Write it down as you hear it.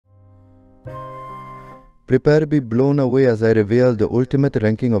Prepare to be blown away as I reveal the ultimate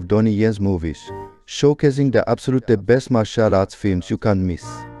ranking of Donnie Yen's movies, showcasing the absolute best martial arts films you can't miss.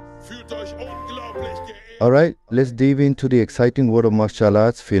 Alright, let's dive into the exciting world of martial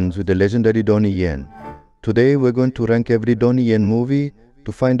arts films with the legendary Donnie Yen. Today we're going to rank every Donnie Yen movie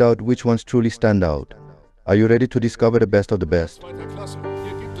to find out which ones truly stand out. Are you ready to discover the best of the best?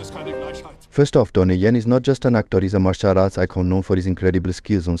 First off, Donnie Yen is not just an actor, he's a martial arts icon known for his incredible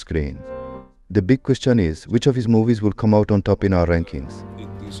skills on screen. The big question is, which of his movies will come out on top in our rankings?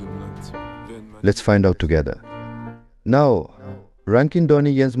 Let's find out together. Now, ranking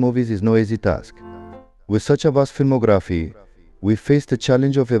Donnie Yen's movies is no easy task. With such a vast filmography, we face the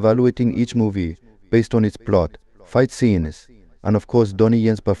challenge of evaluating each movie based on its plot, fight scenes, and of course Donnie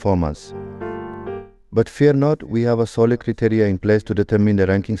Yen's performance. But fear not, we have a solid criteria in place to determine the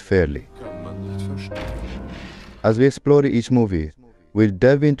rankings fairly. As we explore each movie, we'll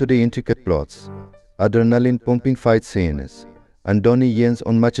delve into the intricate plots, adrenaline-pumping fight scenes, and Donnie Yen's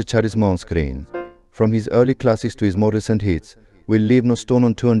unmatched charisma on screen. From his early classics to his more recent hits, we'll leave no stone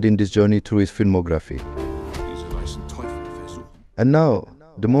unturned in this journey through his filmography. And now,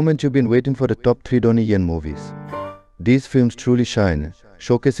 the moment you've been waiting for, the top 3 Donnie Yen movies. These films truly shine,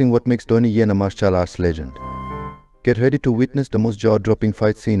 showcasing what makes Donnie Yen a martial arts legend. Get ready to witness the most jaw-dropping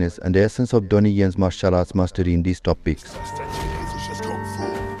fight scenes and the essence of Donnie Yen's martial arts mastery in these top picks.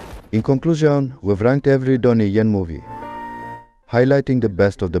 In conclusion, we've ranked every Donnie Yen movie, highlighting the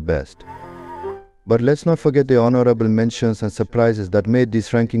best of the best. But let's not forget the honorable mentions and surprises that made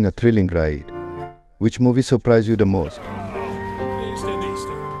this ranking a thrilling ride. Which movie surprised you the most?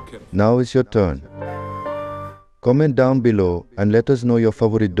 Now it's your turn. Comment down below and let us know your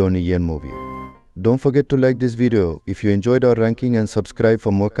favorite Donnie Yen movie. Don't forget to like this video if you enjoyed our ranking and subscribe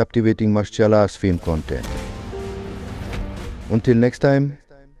for more captivating martial arts film content. Until next time,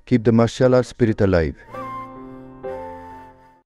 keep the martial arts spirit alive.